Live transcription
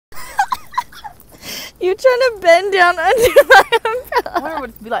You trying to bend down under my umbrella? I wonder what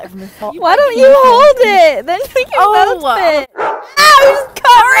it'd be like from this top. Why don't you hold it? Then we can both fit. Ow, you just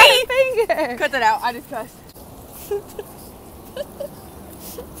cut my finger. Cut that out. I just cussed.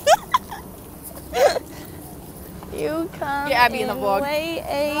 You come Get Abby in the vlog.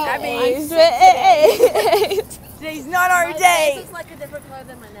 Abby. Today's not our day. This is like a different color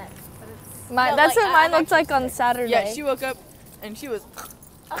than my neck. But it's That's what mine looked like on Saturday. Yeah, she woke up and she was.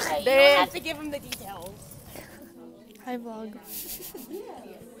 okay, you don't have to give him the details. Hi vlog.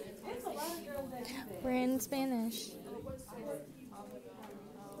 We're in Spanish.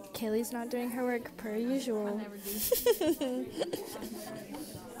 Kaylee's not doing her work per usual.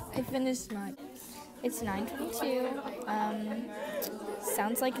 I finished mine. It's 9:22.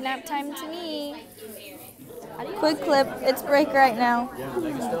 Sounds like nap time to me. Quick clip. It's break right now.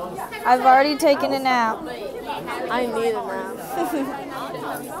 I've already taken a nap. I need a nap.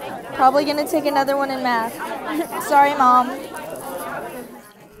 Probably gonna take another one in math. Sorry, Mom.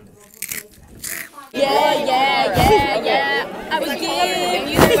 Yeah. I will give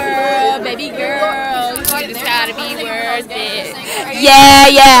you the world, baby girl. You just gotta be worth it.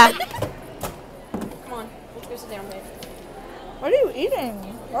 Yeah. Come on, let's go sit down, babe. What are you eating?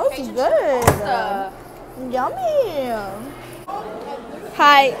 Oh, it's good. Yummy.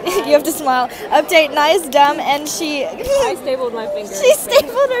 Hi, you have to smile. Update, Nyah's dumb and she... I stapled my finger. She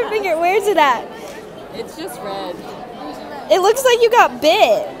stapled her finger. Where's it at? It's just red. It looks like you got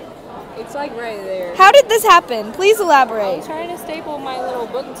bit. It's like right there. How did this happen? Please I elaborate. was trying to staple my little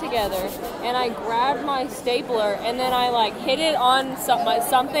book together, and I grabbed my stapler, and then I like hit it on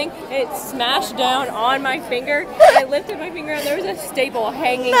something, and it smashed down on my finger. And I lifted my finger, and there was a staple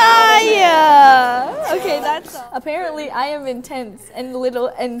hanging out of it. Nyah! Okay, that's... Apparently, I am intense and little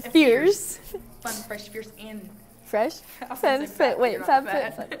and fierce. Fun, fresh, fierce, and Fresh? say fat, Wait, you're fat, not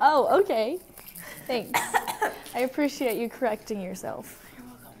fit. fat. Oh, okay. Thanks. I appreciate you correcting yourself.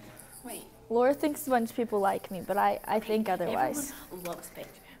 Wait. Laura thinks a bunch of people like me, but I think otherwise. Everyone loves Paige,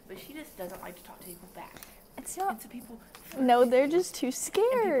 but she just doesn't like to talk to people back. It's not. And so people. No, they're just too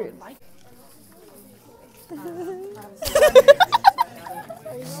scared. Like. It's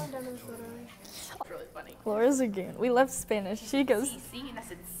really funny. Laura's a goon. We left Spanish. She goes, See, and I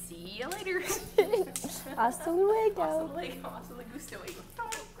said, see you later. hasta luego. Hasta la gusto.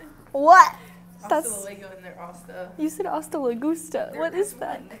 What? Hasta That's. luego and they're hasta. You said hasta la gusta. What is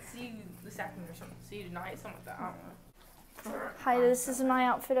that? Let's see you this afternoon or something. See you tonight, something like that. I don't know. Hi, this is my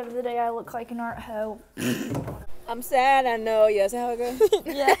outfit of the day. I look like an art hoe. I'm sad, I know. Yes, how it goes.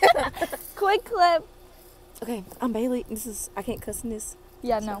 Yeah. Quick clip. Okay, I'm Bailey. I can't cuss in this.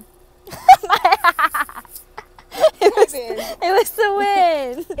 Yeah, no. It was the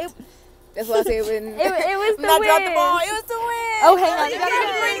win. That's why I say it win. It was the Not win. drop the ball. It was the win. Oh, hang on. You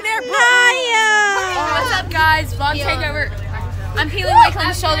gotta bring their Nyah. What's up, guys? Vlog takeover. I'm peeling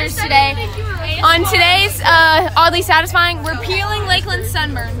Lakeland's shoulders today. On today's Oddly Satisfying, we're peeling Lakeland's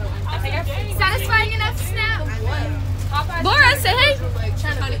sunburn. Satisfying enough to snap? Laura, say hey.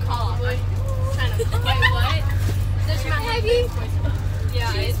 Trying to call. Wait, what? Heavy?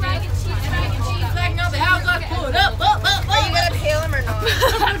 Yeah, it's mac and cheese. Like, no, the house got pulled up. Are you gonna peel him or not?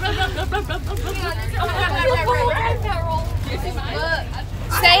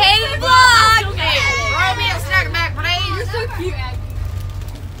 Say hey to the vlog. Roll me a snack back, please. You're so cute.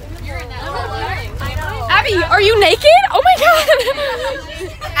 Abby, are you naked? Oh my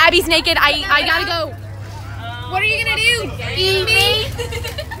god. Abby's naked. I gotta go. What are you gonna do? Eat me?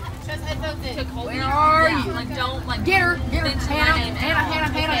 Where are you? Get her.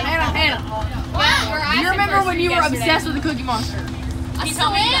 Hannah. Do you remember when you were obsessed with the Cookie Monster?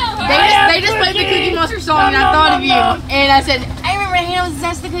 They just played the Cookie Monster song and I thought of you. And I said, I remember Hannah was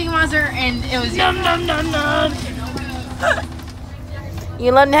obsessed with the Cookie Monster and it was num.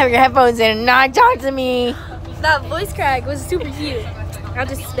 You love to have your headphones in and not talk to me. That voice crack was super cute. I'll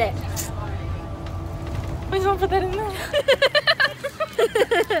just spit. Please don't put that in there.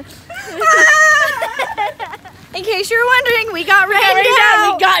 In case you're wondering, we got rained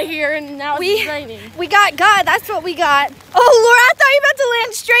out. We got here and now it's raining. We got God. That's what we got. Oh, Laura, I thought you were about to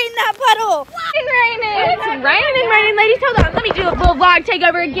land straight in that puddle. It's raining, ladies. Hold on, let me do a full vlog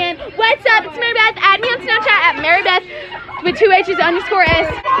takeover again. What's up? It's Mary Beth. Add me on Snapchat at MaryBeth with 2 H's _S.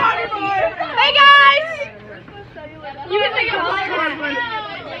 Hey guys! You can take a vlog.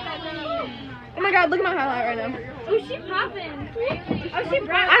 Oh my god, look at my highlight right now. Oh, she's popping. Oh, she's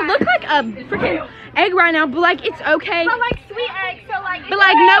bright. I look like a freaking egg right now, but like it's okay. But like sweet egg, so like. But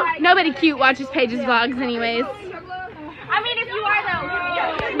like nobody cute watches Paige's vlogs, anyways. I mean, if you are though.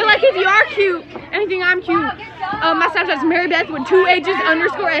 But like if you are cute, and think I'm cute, my Snapchat's MaryBeth with 2 H's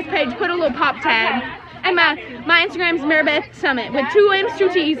 _S Paige. Put a little pop tag. And my Instagram is Maribeth Summit with 2 M's, 2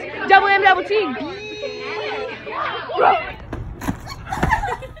 T's, double M, double T.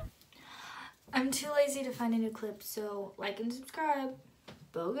 I'm too lazy to find a new clip, so like and subscribe.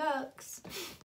 Go Gucks.